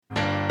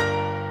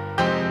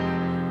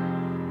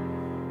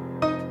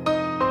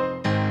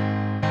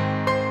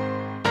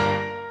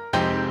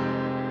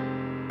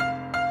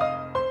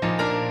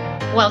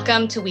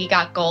Welcome to We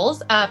Got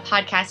Goals, a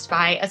podcast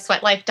by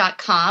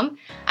asweatlife.com.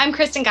 I'm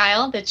Kristen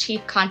Guile, the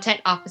Chief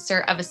Content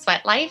Officer of A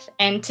Sweat Life,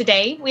 and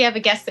today we have a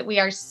guest that we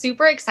are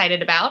super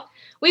excited about.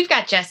 We've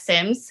got Jess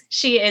Sims.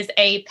 She is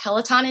a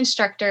Peloton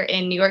instructor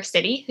in New York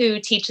City who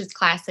teaches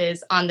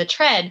classes on the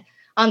tread,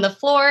 on the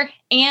floor,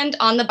 and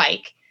on the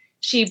bike.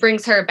 She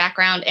brings her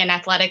background in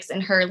athletics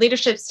and her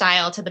leadership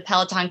style to the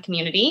Peloton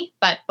community,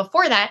 but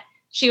before that,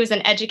 she was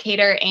an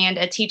educator and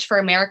a Teach for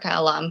America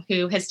alum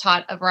who has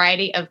taught a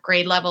variety of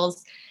grade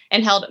levels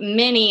and held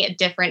many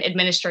different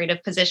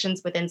administrative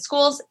positions within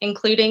schools,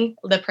 including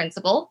the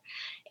principal.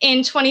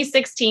 In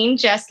 2016,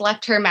 Jess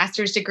left her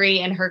master's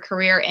degree and her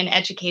career in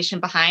education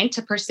behind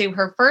to pursue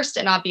her first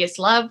and obvious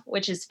love,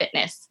 which is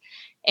fitness.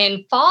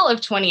 In fall of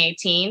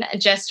 2018,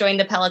 Jess joined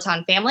the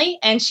Peloton family,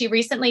 and she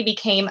recently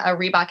became a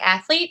Reebok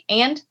athlete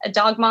and a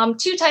dog mom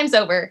 2 times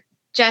over.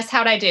 Jess,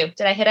 how'd I do?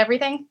 Did I hit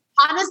everything?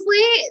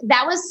 Honestly,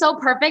 that was so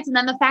perfect. And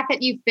then the fact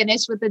that you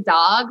finished with the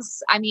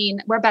dogs, I mean,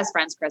 we're best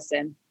friends,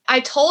 Kristen. I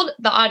told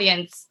the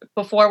audience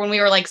before when we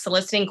were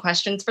soliciting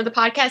questions for the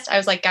podcast, I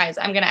was like, guys,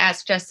 I'm going to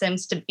ask Jess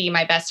Sims to be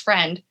my best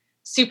friend.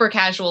 Super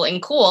casual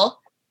and cool.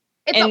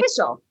 It's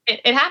official.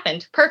 It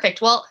happened.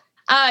 Perfect. Well,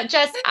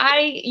 Jess,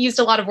 I used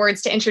a lot of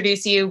words to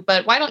introduce you,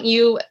 but why don't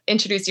you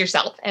introduce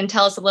yourself and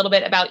tell us a little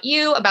bit about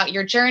you, about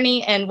your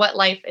journey, and what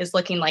life is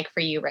looking like for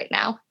you right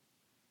now?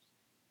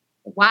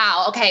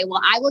 Wow. Okay. Well,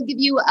 I will give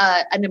you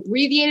an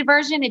abbreviated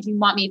version. If you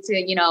want me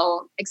to,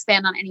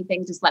 expand on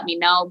anything, just let me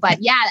know. But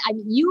yeah,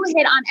 you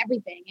hit on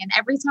everything. And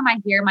every time I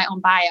hear my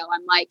own bio,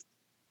 I'm like,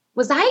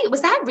 was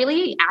that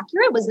really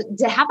accurate?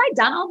 Have I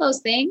done all those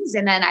things?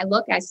 And then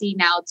I see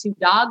now 2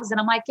 dogs and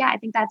I'm like, yeah, I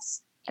think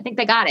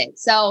they got it.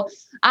 So,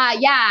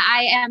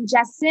 I am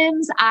Jess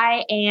Sims.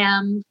 I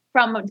am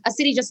from a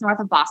city just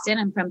north of Boston.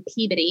 I'm from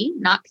Peabody,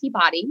 not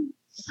Peabody.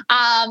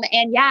 I'm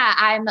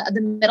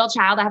the middle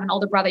child. I have an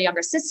older brother,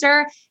 younger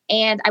sister,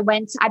 and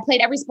I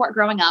played every sport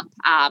growing up,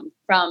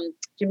 from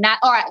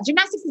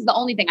gymnastics is the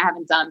only thing I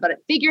haven't done, but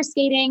figure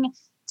skating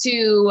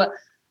to,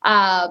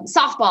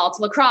 softball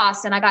to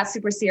lacrosse. And I got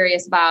super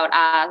serious about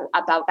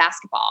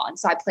basketball. And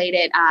so I played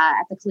it,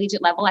 at the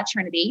collegiate level at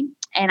Trinity,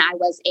 and I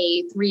was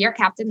a 3-year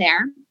captain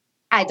there.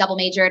 I double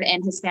majored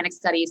in Hispanic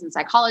studies and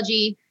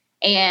psychology.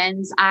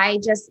 And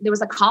there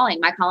was a calling.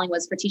 My calling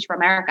was for Teach for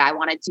America. I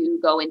wanted to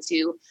go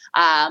into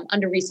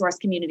under-resourced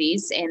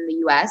communities in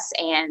the US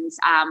and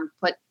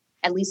put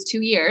at least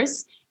 2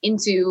 years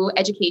into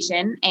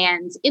education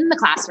and in the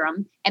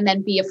classroom, and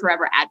then be a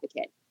forever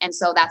advocate. And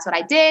so that's what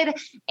I did.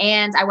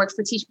 And I worked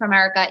for Teach for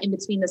America in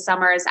between the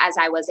summers as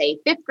I was a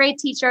 5th grade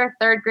teacher,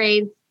 3rd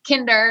grade,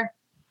 kinder,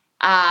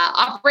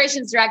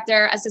 operations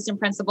director, assistant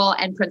principal,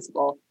 and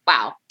principal.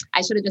 Wow.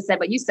 I should have just said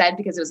what you said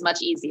because it was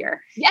much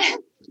easier. Yeah.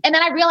 And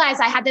then I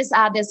realized I had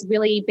this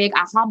really big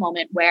aha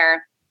moment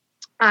where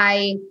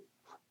I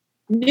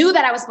knew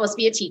that I was supposed to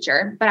be a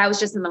teacher, but I was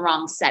just in the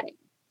wrong setting.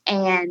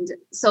 And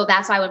so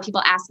that's why when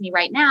people ask me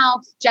right now,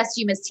 Jess,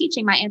 do you miss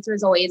teaching? My answer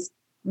is always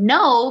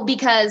no,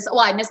 because,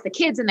 I miss the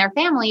kids and their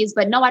families,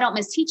 but no, I don't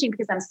miss teaching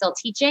because I'm still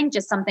teaching,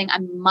 just something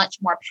I'm much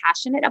more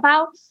passionate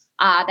about.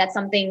 That's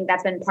something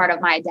that's been part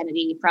of my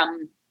identity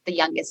from the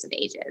youngest of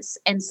ages.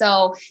 And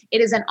so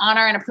it is an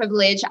honor and a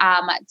privilege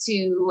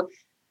to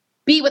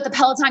be with the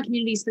Peloton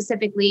community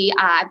specifically.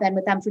 I've been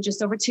with them for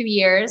just over 2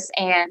 years,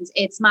 and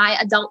it's my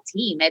adult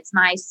team. It's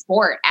my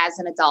sport as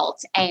an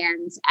adult.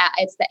 And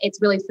it's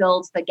really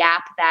filled the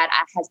gap that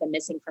has been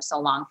missing for so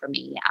long for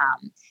me.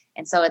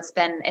 And so it's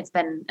been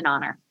an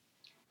honor.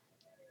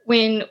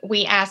 When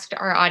we asked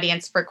our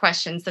audience for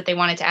questions that they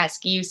wanted to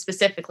ask you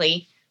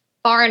specifically,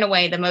 far and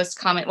away the most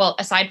common,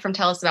 aside from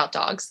tell us about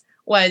dogs,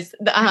 was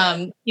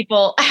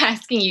people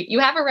asking you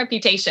have a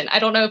reputation. I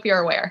don't know if you're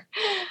aware.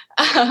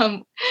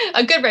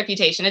 A good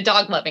reputation, a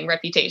dog-loving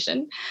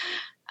reputation.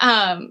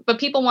 But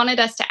people wanted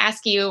us to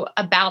ask you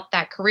about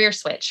that career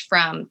switch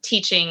from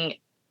teaching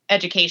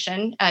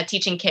education,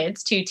 teaching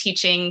kids, to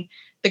teaching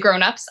the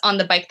grown-ups on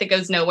the bike that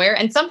goes nowhere.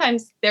 And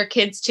sometimes their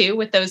kids too,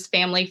 with those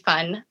family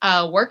fun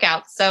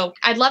workouts. So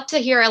I'd love to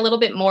hear a little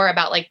bit more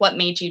about what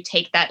made you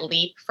take that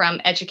leap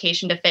from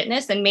education to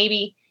fitness, and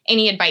maybe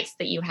any advice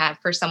that you have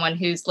for someone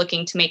who's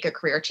looking to make a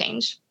career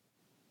change.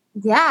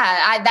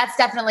 Yeah, that's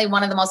definitely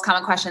one of the most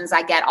common questions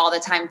I get all the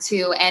time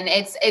too. And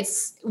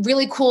it's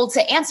really cool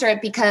to answer it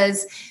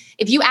because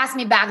if you asked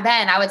me back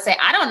then, I would say,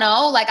 I don't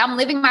know, I'm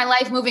living my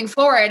life moving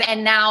forward.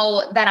 And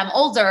now that I'm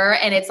older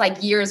and it's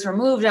years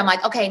removed, I'm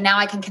like, okay, now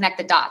I can connect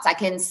the dots. I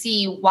can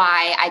see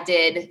why I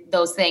did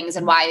those things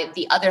and why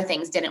the other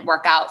things didn't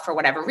work out for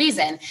whatever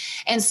reason.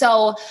 And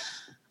so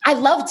I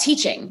love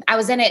teaching. I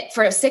was in it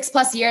for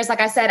 6+ years.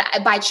 Like I said,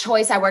 by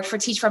choice, I worked for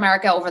Teach for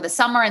America over the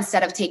summer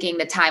instead of taking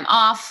the time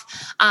off.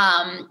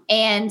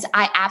 And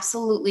I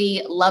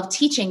absolutely love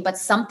teaching, but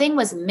something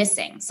was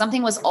missing.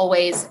 Something was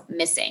always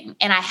missing.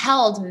 And I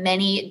held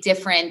many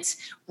different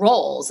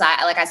roles.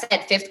 Like I said,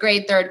 5th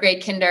grade, 3rd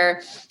grade,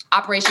 kinder,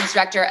 operations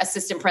director,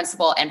 assistant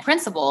principal, and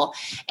principal.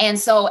 And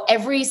so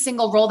every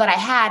single role that I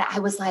had, I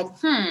was like,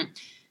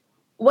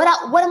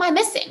 what am I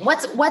missing?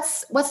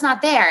 What's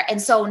not there?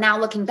 And so now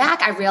looking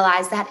back, I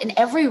realized that in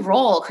every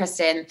role,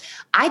 Kristen,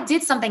 I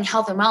did something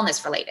health and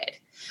wellness related.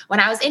 When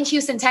I was in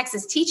Houston,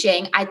 Texas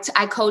teaching,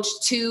 I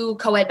coached 2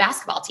 co-ed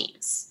basketball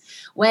teams.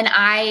 When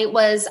I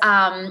was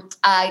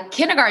a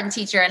kindergarten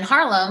teacher in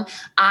Harlem,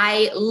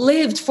 I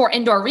lived for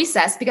indoor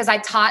recess because I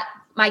taught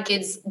my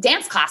kids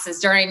dance classes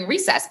during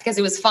recess because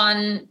it was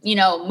fun,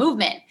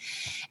 movement.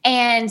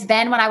 And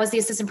then when I was the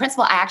assistant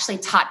principal, I actually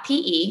taught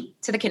PE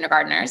to the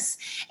kindergartners.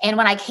 And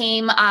when I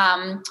came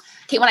back,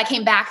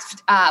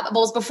 well, it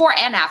was before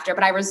and after,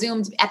 but I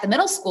resumed at the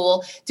middle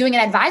school doing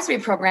an advisory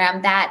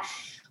program that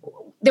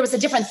there was a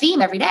different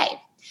theme every day.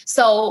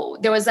 So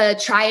there was a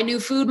try a new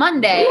food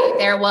Monday.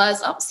 There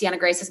was, Sienna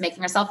Grace is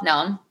making herself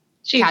known.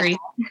 She agreed.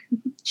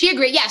 She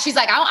agreed. Yeah. She's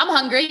like, I'm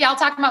hungry. Y'all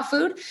talking about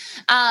food.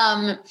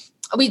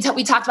 We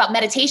talked about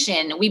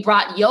meditation. We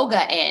brought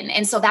yoga in.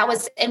 And so that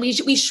was, and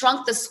we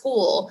shrunk the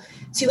school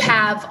to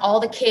have all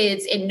the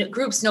kids in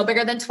groups no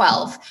bigger than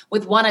 12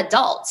 with one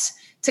adult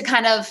to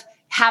kind of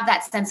have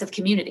that sense of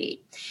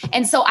community.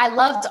 And so I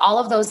loved all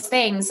of those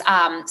things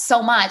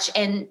so much.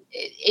 And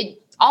it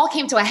all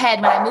came to a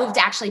head when I moved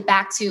actually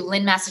back to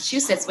Lynn,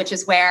 Massachusetts, which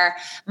is where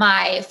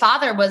my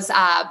father was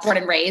born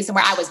and raised and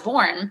where I was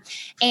born.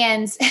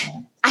 And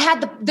I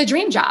had the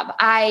dream job.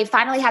 I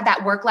finally had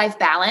that work-life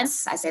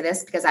balance. I say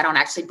this because I don't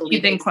actually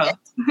believe it existed,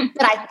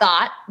 but I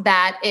thought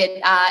that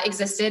it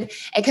existed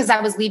because I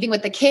was leaving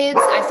with the kids.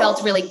 I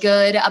felt really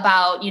good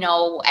about,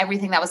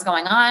 everything that was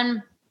going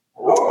on,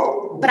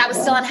 but I was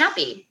still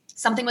unhappy.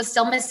 Something was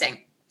still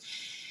missing.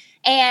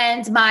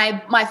 And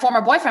my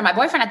former boyfriend,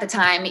 at the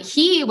time,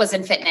 he was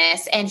in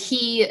fitness, and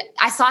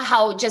I saw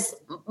how just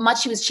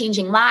much he was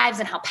changing lives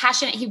and how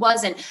passionate he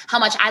was and how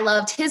much I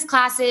loved his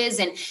classes.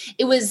 And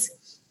it was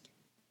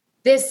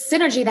this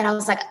synergy that I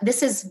was like,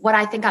 this is what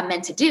I think I'm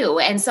meant to do.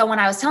 And so when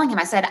I was telling him,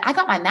 I said, I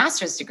got my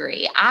master's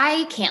degree.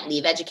 I can't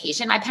leave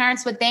education. My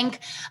parents would think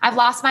I've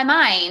lost my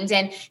mind.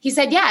 And he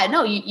said, yeah,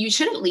 no, you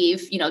shouldn't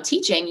leave,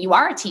 teaching. You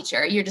are a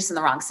teacher. You're just in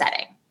the wrong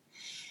setting.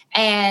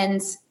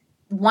 And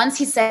once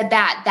he said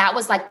that, that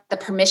was like the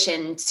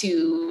permission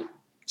to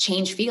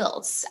change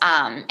fields.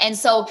 And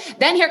so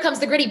then here comes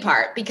the gritty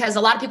part, because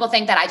a lot of people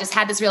think that I just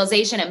had this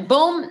realization and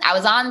boom, I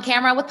was on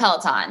camera with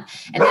Peloton.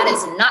 And that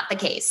is not the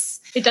case.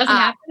 It doesn't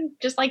happen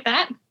just like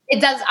that.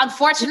 It does.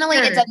 Unfortunately,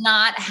 It does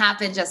not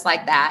happen just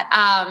like that.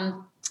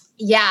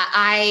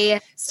 I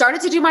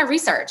started to do my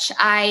research.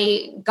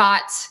 I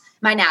got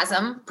my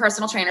NASM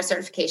personal trainer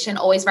certification.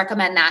 Always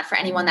recommend that for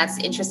anyone that's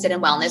interested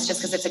in wellness, just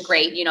because it's a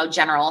great,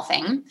 general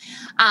thing.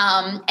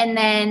 And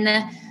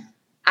then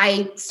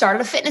I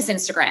started a fitness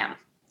Instagram.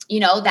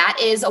 That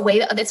is a way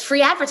that's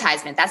free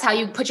advertisement. That's how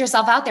you put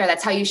yourself out there.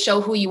 That's how you show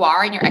who you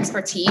are and your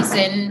expertise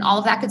and all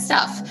of that good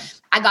stuff.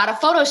 I got a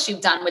photo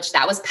shoot done, which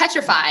that was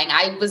petrifying.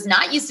 I was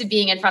not used to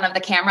being in front of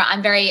the camera.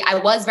 I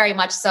was very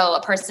much so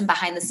a person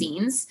behind the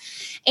scenes.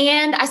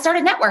 And I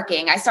started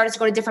networking. I started to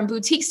go to different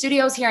boutique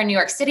studios here in New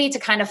York City to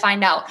kind of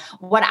find out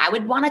what I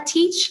would want to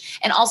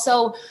teach. And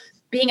also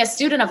being a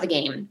student of the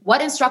game,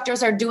 what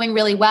instructors are doing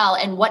really well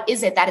and what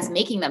is it that is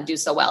making them do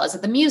so well? Is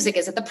it the music?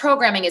 Is it the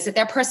programming? Is it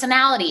their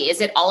personality?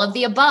 Is it all of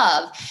the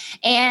above?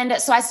 And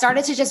so I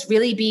started to just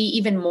really be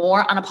even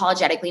more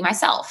unapologetically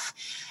myself.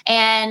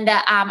 And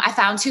I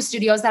found 2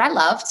 studios that I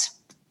loved,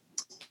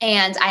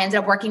 and I ended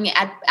up working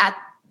at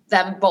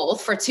them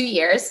both for 2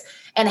 years.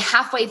 And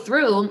halfway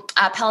through,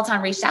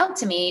 Peloton reached out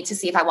to me to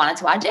see if I wanted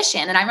to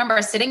audition. And I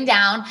remember sitting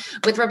down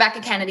with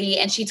Rebecca Kennedy,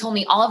 and she told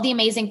me all of the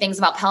amazing things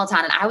about Peloton.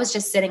 And I was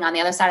just sitting on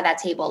the other side of that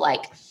table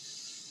like,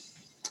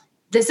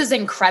 this is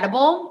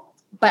incredible,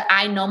 but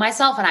I know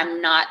myself and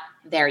I'm not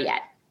there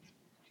yet.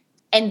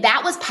 And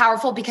that was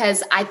powerful,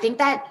 because I think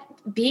that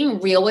being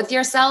real with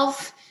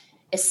yourself,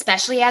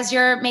 especially as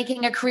you're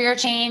making a career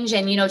change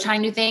and, trying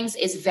new things,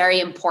 is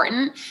very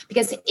important.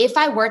 Because if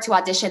I were to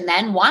audition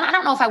then, 1, I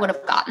don't know if I would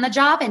have gotten the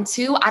job. And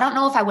 2, I don't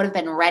know if I would have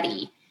been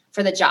ready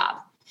for the job.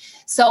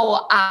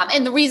 So,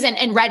 and the reason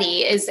and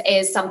ready is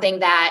something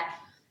that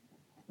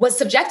was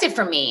subjective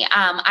for me.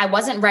 I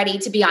wasn't ready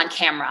to be on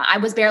camera. I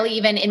was barely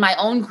even in my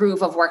own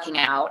groove of working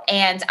out.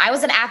 And I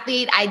was an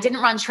athlete. I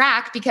didn't run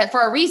track because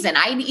for a reason.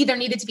 I either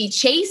needed to be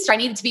chased or I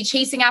needed to be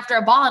chasing after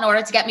a ball in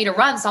order to get me to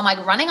run. So I'm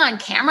like, running on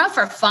camera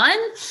for fun?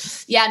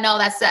 Yeah, no,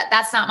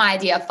 that's not my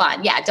idea of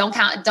fun. Yeah, don't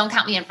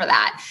count me in for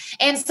that.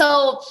 And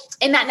so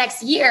in that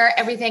next year,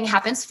 everything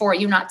happens for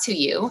you, not to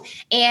you.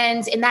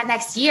 And in that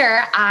next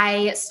year,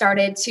 I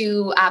started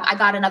to, I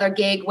got another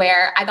gig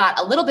where I got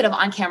a little bit of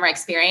on-camera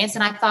experience.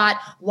 And I thought,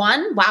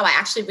 1, wow, I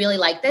actually really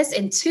like this.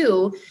 And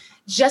 2,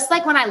 just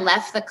like when I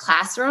left the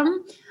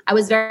classroom, I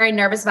was very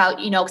nervous about,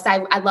 because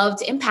I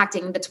loved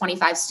impacting the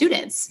 25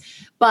 students.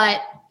 But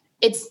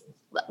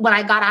when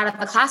I got out of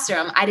the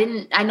classroom,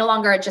 I no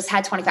longer just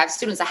had 25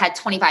 students. I had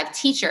 25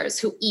 teachers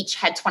who each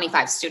had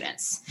 25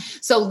 students.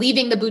 So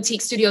leaving the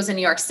boutique studios in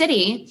New York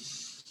City,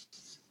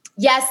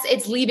 yes,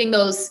 it's leaving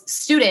those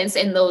students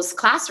in those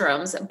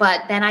classrooms,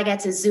 but then I get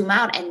to zoom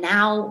out and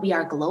now we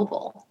are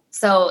global.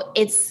 So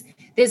it's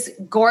this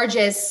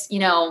gorgeous,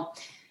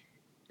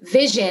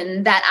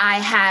 vision that I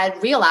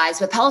had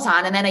realized with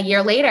Peloton. And then a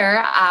year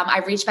later,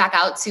 I reached back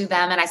out to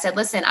them and I said,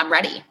 listen, I'm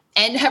ready.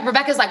 And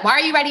Rebecca's like, why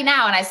are you ready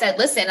now? And I said,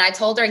 listen, I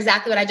told her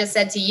exactly what I just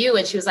said to you.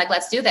 And she was like,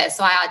 let's do this.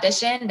 So I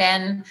auditioned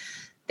and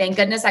thank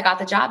goodness I got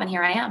the job and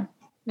here I am.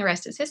 The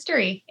rest is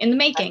history in the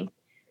making.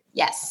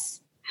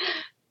 Yes.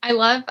 I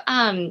love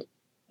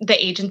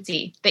the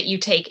agency that you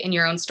take in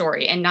your own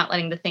story and not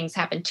letting the things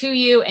happen to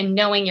you and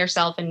knowing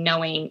yourself and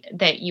knowing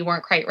that you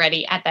weren't quite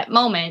ready at that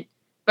moment,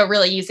 but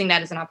really using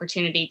that as an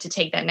opportunity to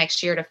take that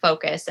next year to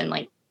focus and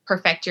like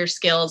perfect your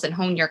skills and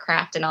hone your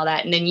craft and all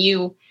that. And then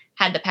you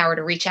had the power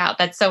to reach out.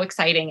 That's so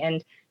exciting.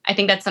 And I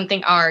think that's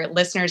something our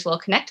listeners will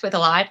connect with a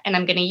lot. And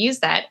I'm going to use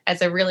that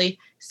as a really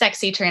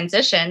sexy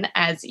transition,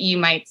 as you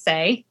might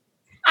say.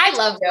 I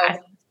love that.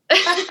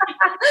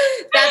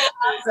 That's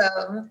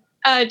awesome.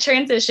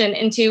 Transition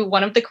into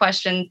one of the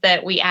questions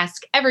that we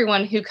ask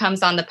everyone who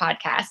comes on the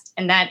podcast.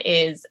 And that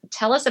is,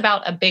 tell us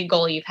about a big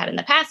goal you've had in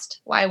the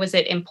past. Why was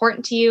it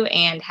important to you?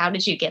 And how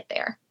did you get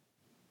there?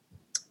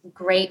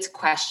 Great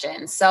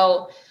question.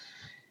 So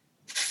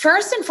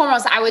first and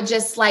foremost, I would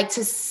just like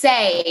to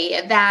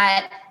say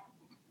that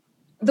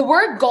the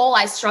word goal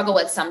I struggle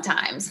with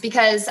sometimes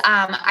because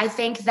I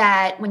think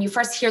that when you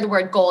first hear the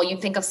word goal, you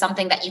think of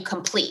something that you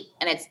complete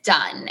and it's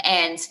done.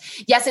 And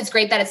yes, it's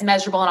great that it's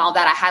measurable and all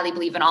that. I highly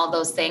believe in all of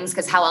those things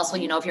because how else will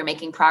you know if you're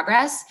making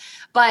progress?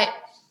 But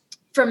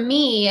for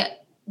me,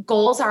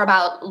 goals are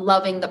about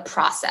loving the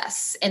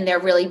process in their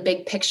really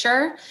big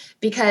picture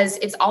because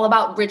it's all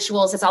about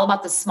rituals. It's all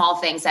about the small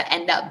things that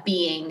end up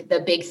being the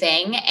big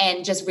thing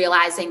and just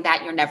realizing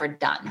that you're never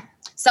done.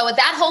 So with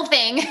that whole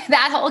thing,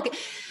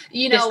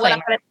 you know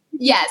Disclaimer.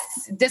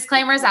 Yes,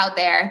 disclaimers out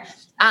there.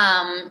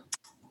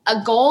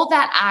 A goal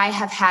that I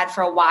have had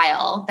for a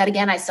while that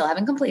again, I still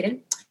haven't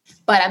completed,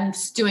 but I'm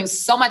doing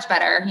so much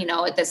better, you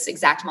know, at this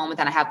exact moment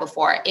than I have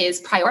before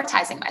is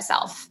prioritizing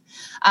myself,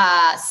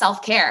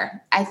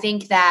 self-care. I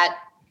think that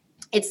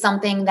it's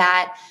something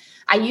that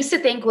I used to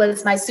think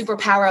was my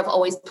superpower of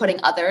always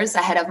putting others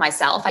ahead of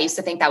myself. I used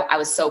to think that I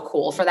was so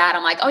cool for that.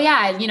 I'm like, oh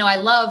yeah, you know, I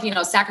love, you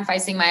know,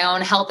 sacrificing my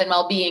own health and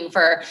well-being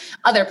for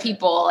other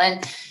people.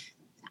 And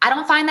I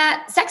don't find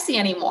that sexy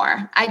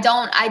anymore. I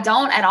don't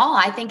at all.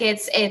 I think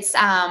it's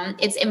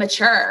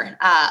immature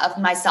of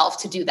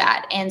myself to do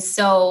that. And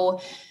so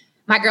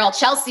my girl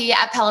Chelsea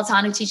at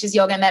Peloton, who teaches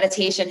yoga and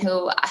meditation,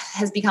 who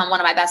has become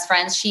one of my best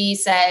friends, she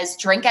says,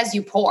 drink as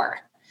you pour.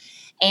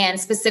 And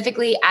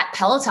specifically at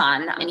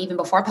Peloton, and even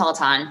before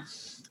Peloton,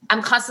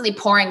 I'm constantly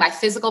pouring my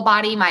physical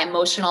body, my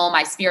emotional,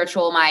 my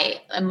spiritual, my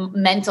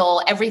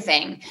mental,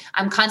 everything.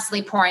 I'm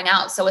constantly pouring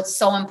out. So it's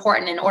so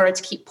important in order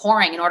to keep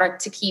pouring, in order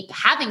to keep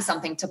having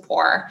something to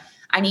pour,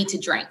 I need to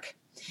drink.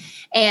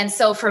 And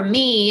so for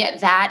me,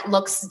 that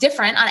looks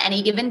different on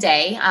any given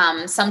day.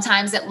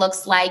 Sometimes it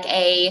looks like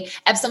a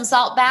Epsom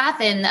salt bath,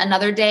 and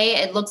another day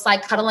it looks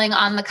like cuddling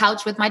on the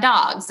couch with my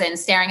dogs and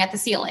staring at the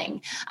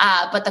ceiling.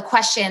 But the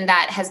question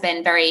that has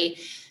been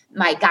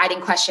my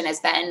guiding question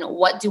has been,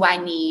 what do I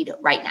need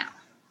right now?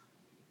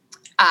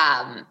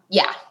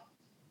 Yeah.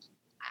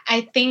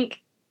 I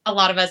think a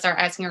lot of us are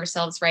asking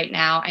ourselves right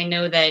now. I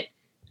know that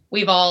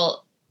we've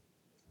all,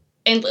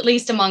 at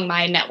least among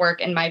my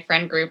network and my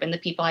friend group and the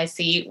people I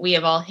see, we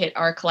have all hit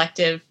our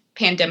collective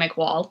pandemic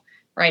wall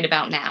right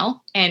about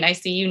now. And I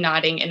see you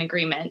nodding in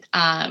agreement.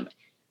 And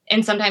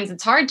sometimes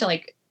it's hard to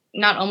like,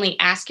 not only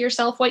ask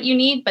yourself what you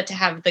need, but to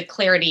have the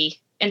clarity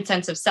and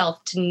sense of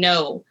self to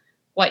know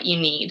what you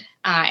need.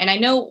 And I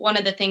know one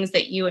of the things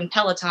that you and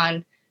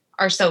Peloton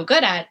are so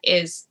good at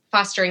is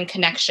fostering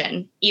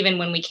connection, even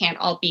when we can't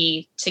all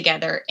be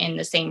together in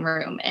the same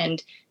room.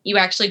 And you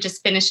actually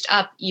just finished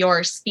up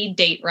your speed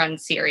date run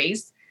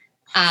series,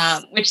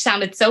 which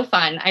sounded so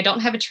fun. I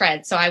don't have a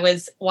tread, so I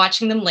was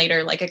watching them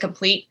later like a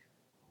complete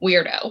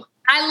weirdo.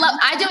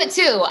 I do it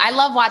too. I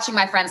love watching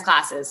my friends'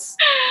 classes.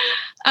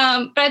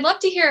 But I'd love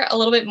to hear a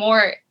little bit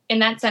more in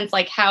that sense,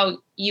 like how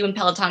you and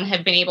Peloton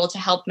have been able to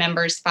help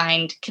members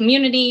find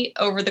community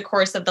over the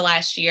course of the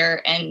last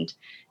year, and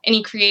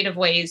any creative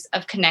ways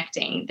of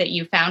connecting that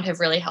you found have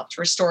really helped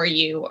restore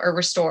you or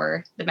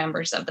restore the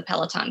members of the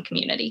Peloton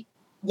community.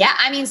 Yeah,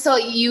 I mean, so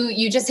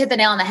you just hit the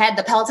nail on the head.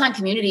 The Peloton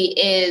community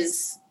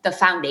is the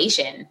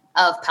foundation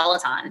of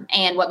Peloton.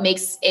 And what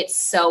makes it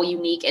so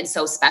unique and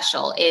so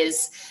special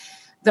is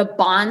the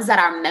bonds that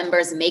our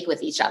members make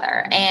with each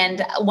other.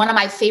 And one of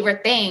my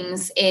favorite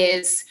things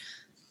is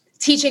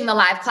teaching the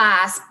live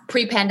class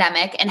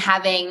pre-pandemic and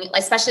having,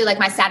 especially like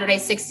my Saturday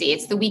 60,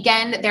 it's the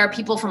weekend. There are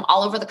people from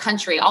all over the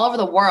country, all over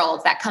the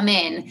world that come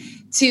in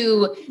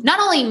to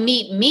not only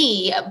meet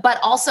me, but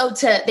also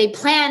they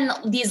plan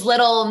these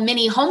little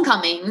mini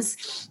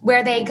homecomings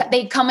where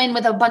they come in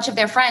with a bunch of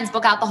their friends,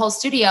 book out the whole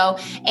studio,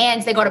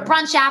 and they go to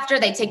brunch after,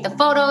 they take the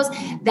photos.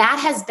 That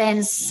has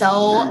been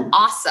so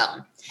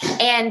awesome.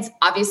 And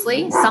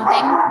obviously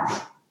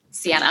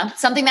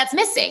something that's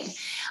missing.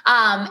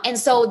 And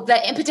so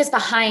the impetus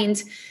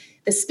behind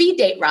the speed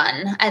date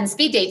run and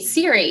speed date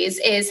series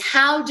is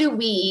how do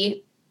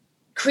we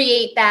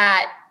create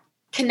that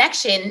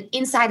connection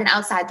inside and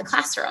outside the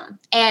classroom.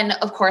 And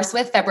of course,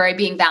 with February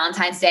being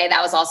Valentine's Day,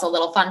 that was also a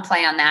little fun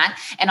play on that.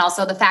 And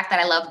also the fact that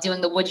I love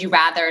doing the would you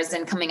rathers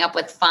and coming up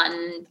with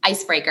fun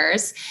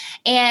icebreakers.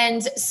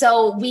 And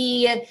so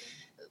we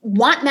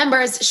want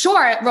members,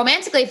 sure,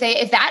 romantically,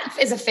 if that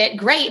is a fit,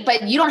 great,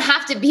 but you don't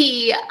have to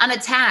be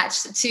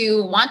unattached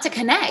to want to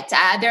connect.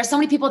 There are so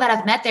many people that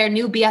have met their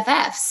new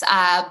BFFs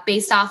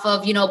based off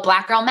of,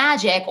 Black Girl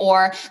Magic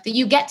or the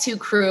You Get To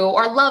crew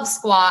or Love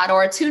Squad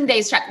or Toon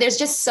Day Strap. There's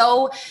just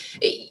our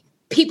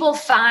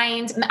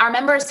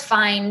members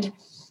find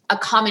a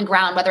common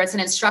ground, whether it's an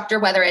instructor,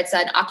 whether it's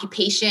an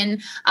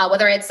occupation,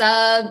 whether it's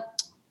a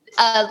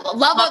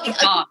love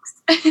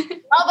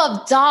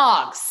of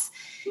dogs.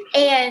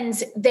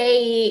 And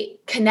they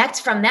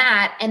connect from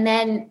that. And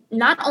then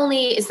not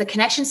only is the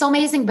connection so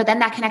amazing, but then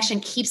that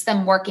connection keeps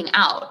them working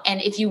out.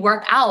 And if you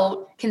work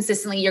out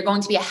consistently, you're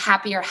going to be a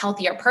happier,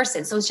 healthier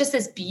person. So it's just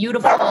this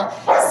beautiful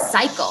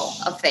cycle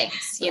of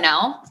things,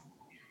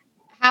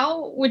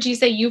 How would you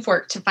say you've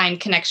worked to find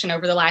connection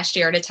over the last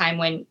year at a time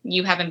when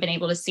you haven't been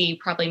able to see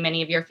probably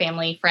many of your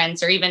family,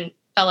 friends, or even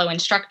fellow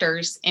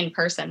instructors in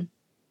person?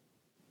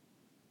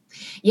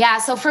 Yeah.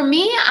 So for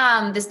me,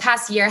 this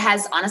past year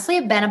has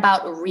honestly been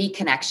about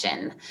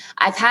reconnection.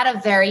 I've had a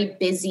very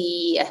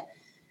busy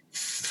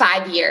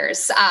 5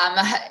 years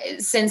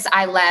since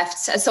I left.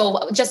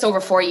 So just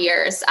over 4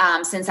 years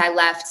since I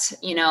left,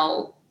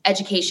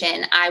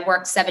 education. I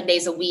worked 7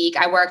 days a week.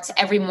 I worked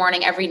every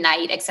morning, every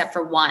night, except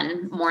for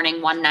one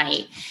morning, one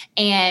night.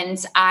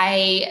 And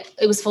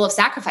it was full of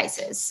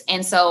sacrifices.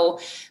 And so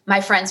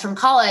my friends from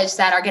college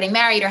that are getting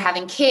married or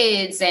having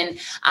kids, and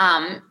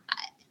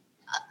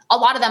a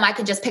lot of them I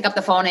could just pick up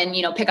the phone and,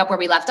 pick up where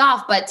we left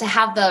off. But to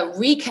have the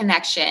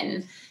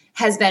reconnection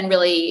has been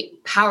really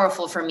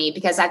powerful for me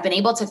because I've been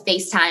able to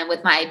FaceTime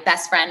with my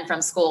best friend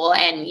from school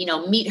and,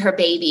 meet her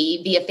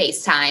baby via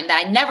FaceTime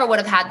that I never would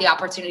have had the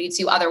opportunity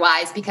to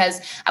otherwise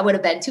because I would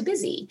have been too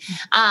busy.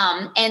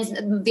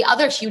 And the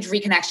other huge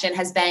reconnection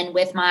has been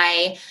with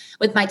my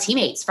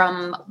teammates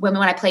from when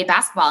I played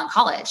basketball in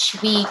college.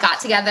 We got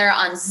together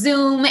on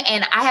Zoom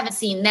and I haven't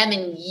seen them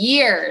in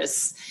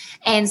years.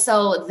 And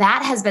so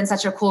that has been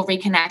such a cool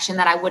reconnection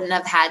that I wouldn't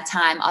have had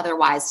time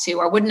otherwise to,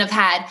 or wouldn't have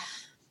had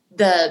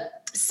the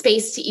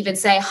space to even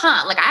say,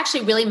 I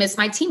actually really miss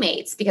my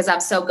teammates because I'm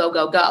so go,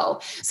 go,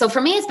 go. So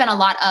for me, it's been a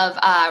lot of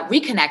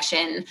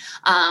reconnection.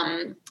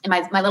 And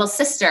my little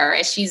sister,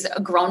 she's a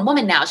grown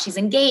woman now, she's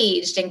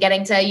engaged, and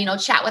getting to,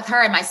 chat with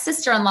her, and my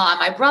sister-in-law and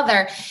my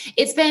brother.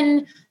 It's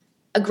been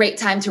a great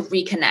time to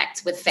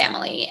reconnect with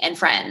family and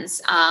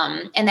friends.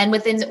 And then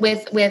with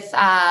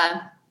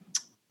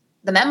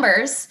the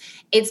members,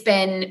 it's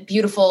been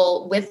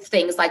beautiful with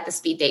things like the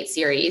Speed Date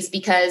series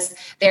because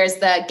there's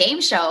the game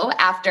show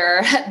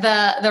after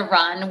the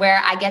run where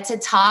I get to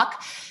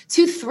talk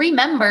to 3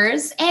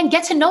 members and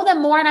get to know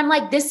them more. And I'm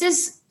like, this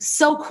is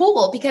so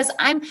cool because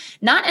I'm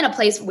not in a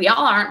place, we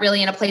all aren't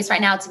really in a place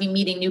right now to be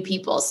meeting new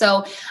people.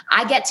 So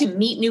I get to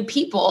meet new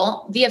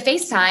people via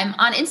FaceTime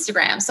on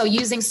Instagram. So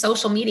using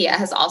social media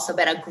has also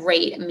been a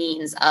great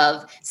means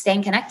of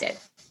staying connected.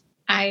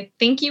 I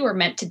think you were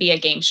meant to be a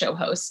game show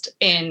host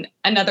in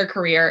another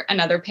career,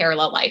 another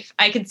parallel life.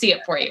 I could see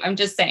it for you. I'm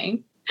just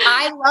saying.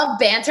 I love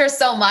banter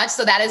so much.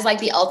 So that is like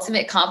the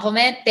ultimate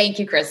compliment. Thank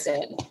you,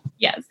 Kristen.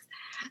 Yes.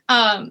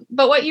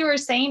 But what you were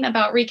saying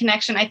about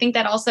reconnection, I think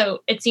that also,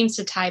 it seems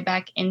to tie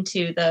back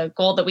into the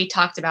goal that we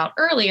talked about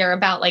earlier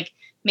about like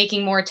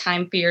making more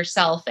time for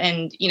yourself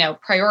and,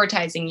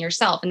 prioritizing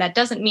yourself. And that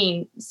doesn't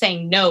mean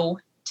saying no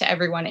to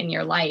everyone in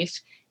your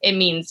life. It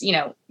means,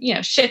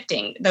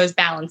 shifting those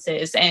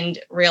balances and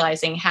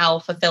realizing how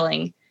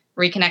fulfilling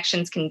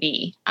reconnections can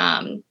be.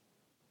 And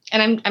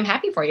I'm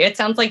happy for you. It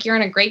sounds like you're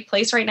in a great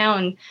place right now.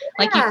 And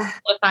like you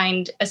will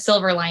find a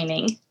silver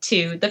lining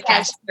to the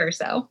past year or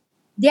so.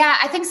 Yeah,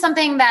 I think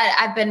something that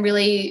I've been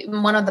really,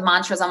 one of the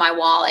mantras on my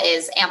wall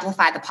is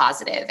amplify the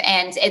positive.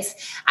 And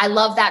I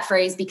love that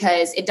phrase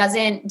because it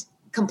doesn't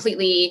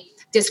completely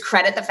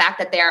discredit the fact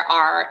that there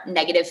are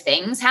negative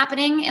things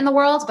happening in the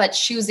world, but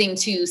choosing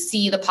to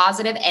see the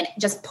positive and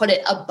just put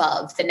it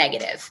above the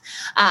negative.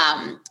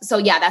 So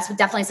yeah, that's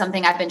definitely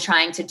something I've been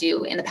trying to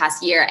do in the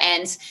past year.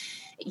 And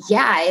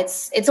yeah,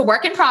 it's a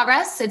work in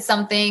progress. It's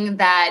something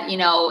that,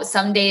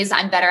 some days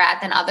I'm better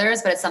at than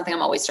others, but it's something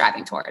I'm always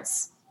striving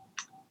towards.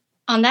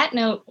 On that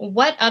note,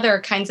 what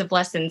other kinds of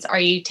lessons are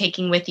you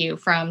taking with you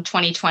from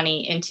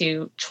 2020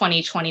 into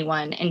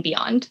 2021 and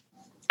beyond?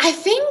 I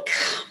think,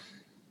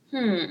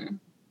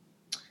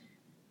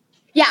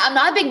 yeah, I'm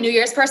not a big New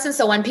Year's person.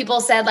 So when people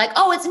said like,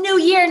 oh, it's new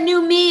year,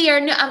 new me,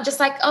 I'm just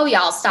like, oh,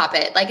 y'all stop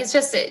it. Like, it's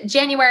just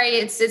January.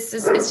 It's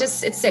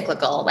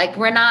cyclical. Like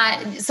we're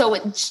not, so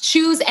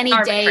choose any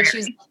day,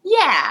 choose.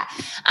 Yeah.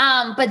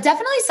 But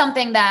definitely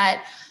something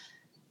that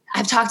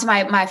I've talked to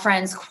my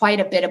friends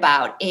quite a bit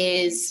about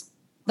is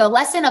the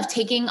lesson of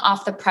taking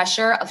off the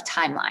pressure of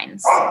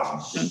timelines.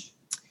 Mm-hmm.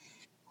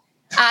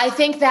 I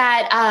think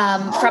that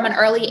from an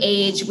early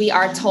age, we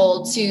are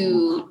told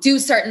to do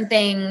certain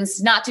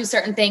things, not do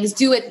certain things,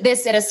 do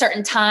this at a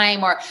certain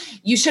time, or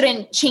you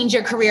shouldn't change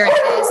your career at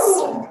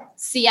this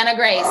Sienna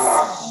Grace.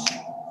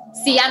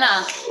 Sienna.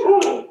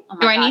 Oh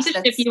Do I need to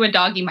ship you a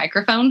doggy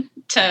microphone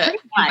to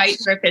invite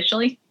her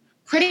officially?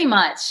 Pretty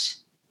much.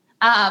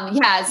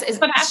 It's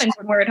what happens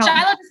when we're at home.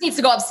 Shiloh just needs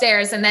to go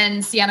upstairs and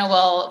then Sienna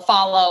will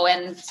follow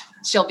and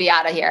she'll be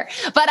out of here.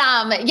 But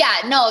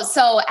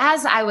so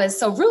as I was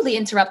so rudely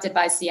interrupted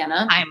by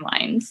Sienna.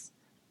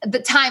 The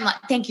timeline.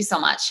 Thank you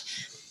so much.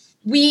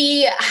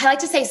 I like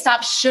to say,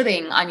 stop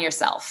shoulding on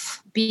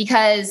yourself,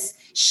 because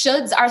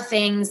shoulds are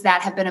things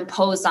that have been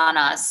imposed on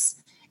us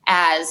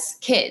as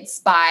kids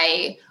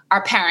by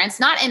our parents,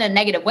 not in a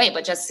negative way,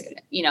 but just,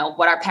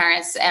 what our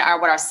parents are,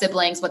 what our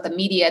siblings, what the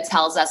media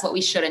tells us, what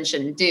we should and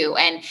shouldn't do.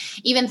 And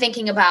even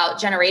thinking about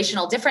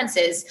generational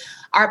differences,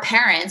 our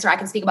parents, or I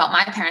can speak about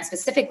my parents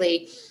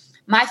specifically,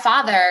 my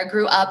father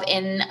grew up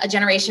in a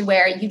generation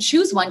where you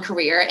choose one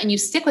career and you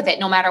stick with it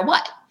no matter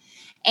what.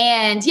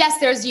 And yes,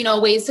 there's,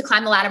 ways to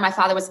climb the ladder. My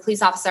father was a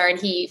police officer and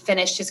he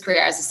finished his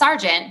career as a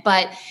sergeant,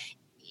 but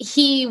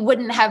he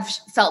wouldn't have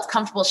felt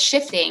comfortable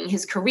shifting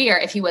his career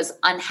if he was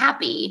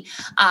unhappy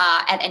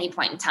at any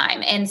point in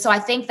time. And so I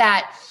think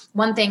that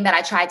one thing that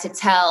I try to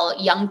tell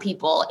young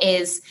people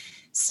is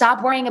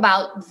stop worrying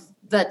about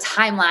the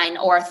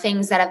timeline or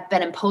things that have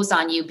been imposed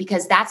on you,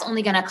 because that's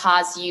only going to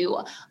cause you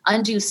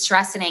undue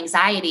stress and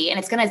anxiety. And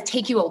it's going to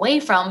take you away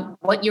from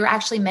what you're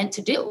actually meant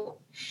to do.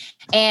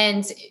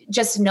 And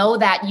just know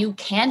that you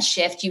can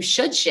shift, you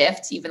should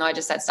shift, even though I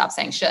just said stop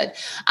saying should,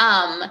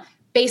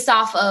 based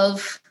off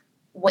of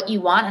what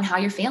you want and how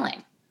you're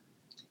feeling.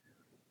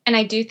 And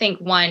I do think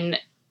one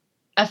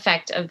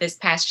effect of this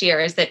past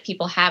year is that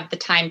people have the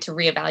time to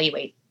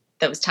reevaluate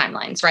those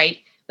timelines, right?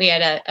 We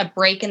had a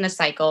break in the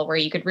cycle where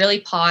you could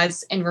really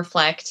pause and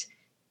reflect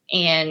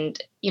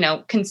and,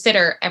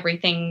 consider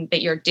everything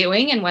that you're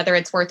doing and whether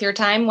it's worth your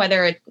time,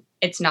 whether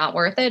it's not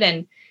worth it.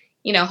 And,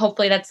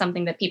 hopefully that's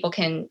something that people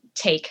can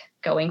take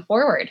going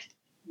forward.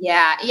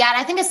 Yeah. And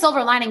I think a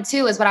silver lining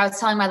too is what I was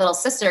telling my little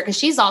sister, because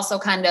she's also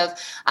kind of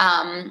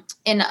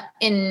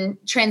in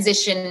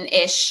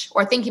transition-ish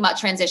or thinking about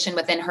transition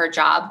within her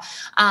job,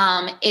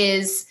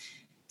 is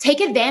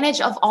take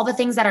advantage of all the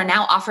things that are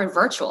now offered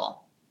virtual.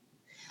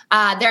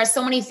 There are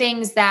so many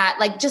things that,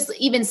 like, just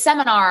even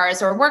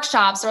seminars or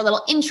workshops or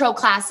little intro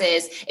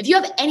classes. If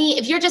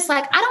you're just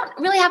like, I don't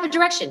really have a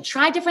direction,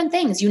 try different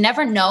things. You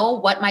never know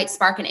what might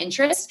spark an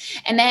interest.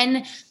 And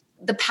then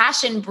the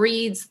passion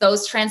breeds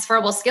those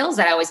transferable skills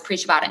that I always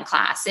preach about in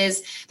class.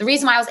 Is the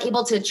reason why I was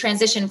able to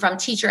transition from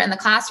teacher in the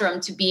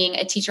classroom to being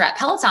a teacher at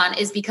Peloton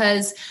is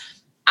because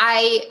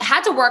I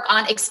had to work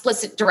on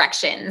explicit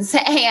directions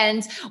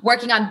and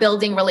working on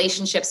building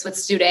relationships with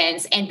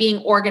students and being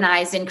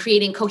organized and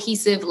creating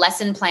cohesive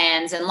lesson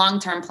plans and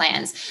long-term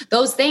plans.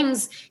 Those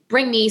things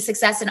bring me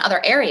success in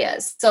other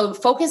areas. So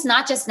focus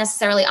not just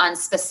necessarily on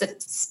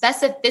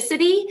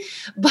specificity,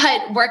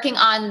 but working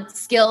on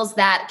skills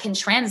that can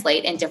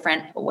translate in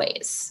different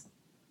ways.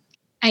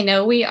 I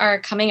know we are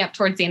coming up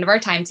towards the end of our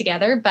time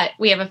together, but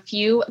we have a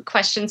few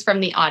questions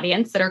from the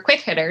audience that are quick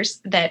hitters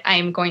that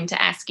I'm going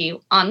to ask you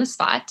on the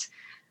spot.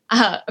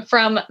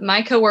 From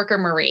my coworker,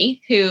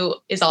 Marie, who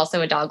is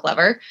also a dog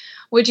lover.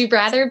 Would you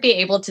rather be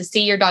able to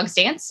see your dogs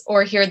dance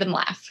or hear them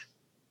laugh?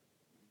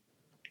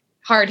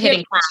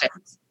 Hard-hitting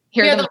questions.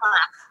 Hear them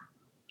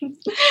laugh.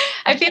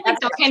 I feel like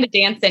dogs kind of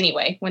dance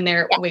anyway when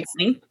they're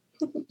wiggling.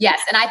 Yes,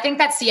 and I think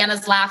that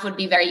Sienna's laugh would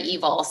be very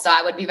evil, so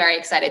I would be very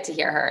excited to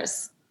hear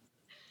hers.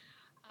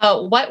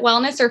 What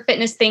wellness or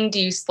fitness thing do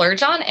you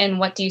splurge on and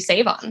what do you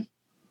save on?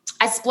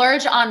 I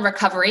splurge on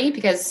recovery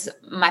because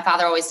my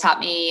father always taught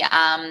me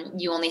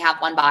you only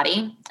have one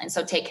body, and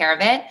so take care of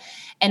it.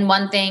 And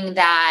one thing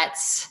that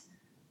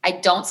I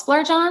don't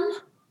splurge on,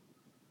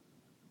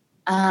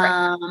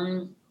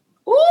 that's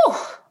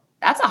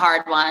a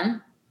hard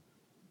one.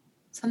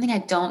 Something I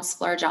don't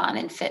splurge on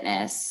in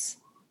fitness.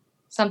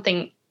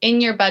 Something in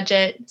your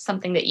budget,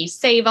 something that you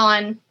save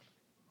on.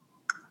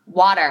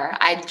 Water.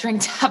 I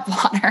drink tap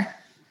water.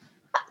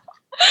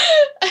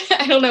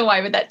 I don't know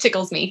why, but that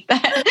tickles me.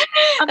 That's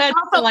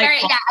also I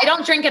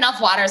don't drink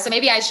enough water, so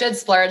maybe I should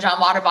splurge on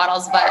water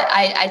bottles, but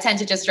I tend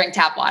to just drink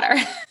tap water.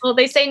 Well,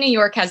 they say New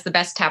York has the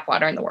best tap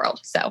water in the world.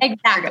 So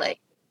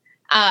exactly.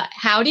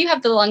 How do you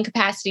have the lung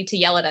capacity to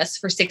yell at us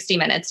for 60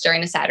 minutes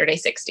during a Saturday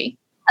 60?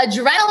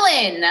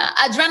 Adrenaline,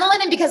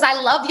 and because I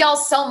love y'all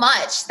so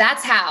much.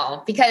 That's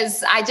how,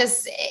 because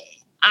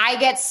I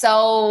get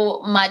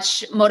so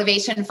much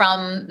motivation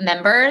from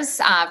members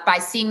by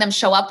seeing them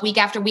show up week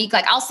after week.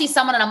 Like I'll see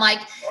someone and I'm like,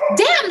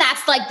 damn,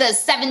 that's like the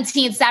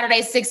 17th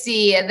Saturday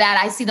 60 that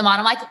I see them on.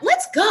 I'm like,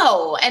 let's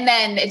go. And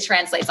then it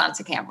translates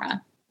onto camera.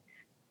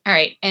 All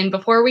right. And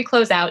before we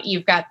close out,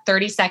 you've got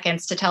 30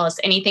 seconds to tell us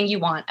anything you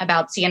want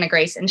about Sienna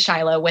Grace and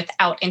Shiloh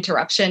without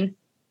interruption.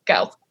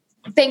 Go.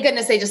 Thank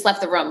goodness they just left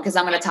the room because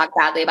I'm going to talk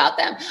badly about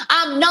them.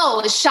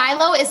 No,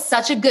 Shiloh is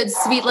such a good,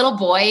 sweet little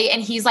boy.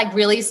 And he's like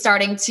really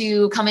starting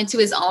to come into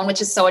his own, which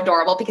is so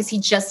adorable because he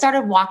just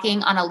started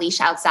walking on a leash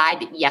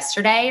outside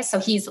yesterday. So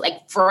he's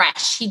like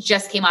fresh. He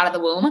just came out of the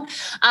womb.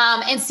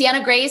 And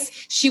Sienna Grace,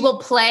 she will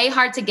play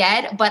hard to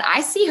get, but I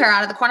see her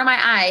out of the corner of my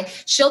eye.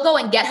 She'll go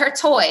and get her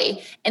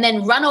toy and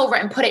then run over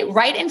and put it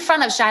right in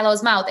front of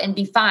Shiloh's mouth and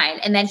be fine.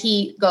 And then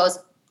he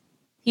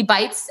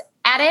bites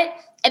at it.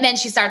 And then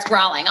she starts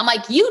growling. I'm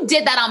like, you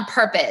did that on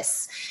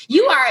purpose.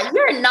 You're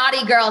a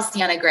naughty girl,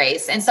 Sienna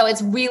Grace. And so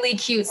it's really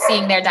cute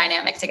seeing their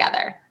dynamic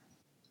together.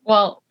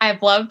 Well,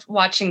 I've loved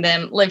watching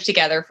them live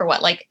together for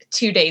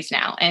 2 days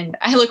now. And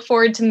I look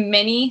forward to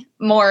many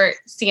more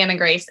Sienna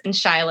Grace and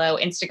Shiloh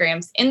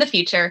Instagrams in the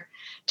future.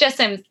 Jess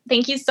Sims,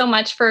 thank you so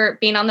much for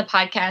being on the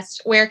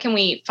podcast. Where can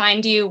we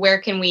find you?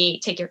 Where can we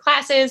take your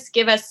classes?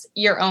 Give us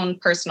your own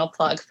personal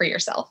plug for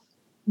yourself.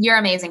 You're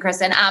amazing,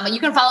 Kristen. You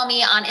can follow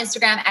me on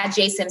Instagram at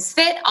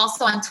JSimsFit,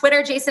 also on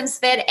Twitter,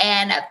 JSimsFit,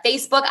 and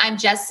Facebook, I'm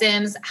Jess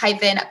Sims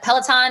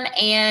 -Peloton.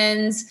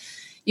 And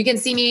you can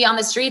see me on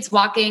the streets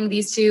walking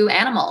these two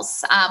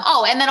animals.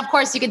 And then of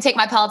course you can take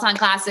my Peloton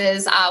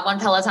classes, One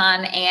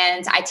Peloton,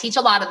 and I teach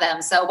a lot of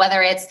them. So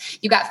whether it's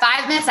you got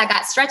 5 minutes, I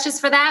got stretches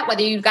for that.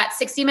 Whether you got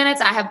 60 minutes,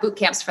 I have boot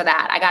camps for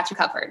that. I got you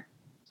covered.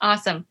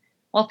 Awesome.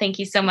 Well, thank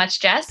you so much,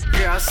 Jess.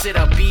 Girl,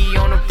 I'll be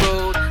on the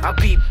road. I'll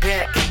be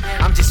back.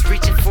 I'm just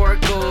reaching for a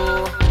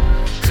goal.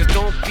 So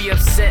don't be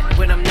upset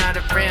when I'm not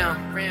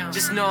around.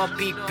 Just know I'll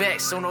be back,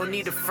 so no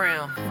need to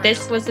frown.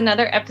 This was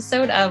another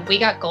episode of We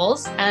Got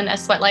Goals, and a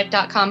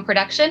SweatLife.com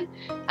production.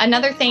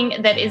 Another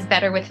thing that is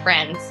better with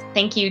friends.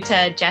 Thank you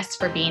to Jess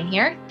for being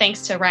here.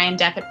 Thanks to Ryan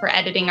Deppett for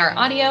editing our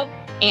audio,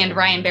 and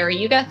Ryan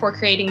Barayuga for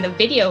creating the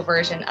video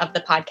version of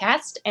the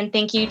podcast. And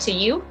thank you to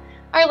you,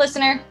 our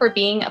listener, for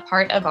being a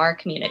part of our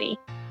community.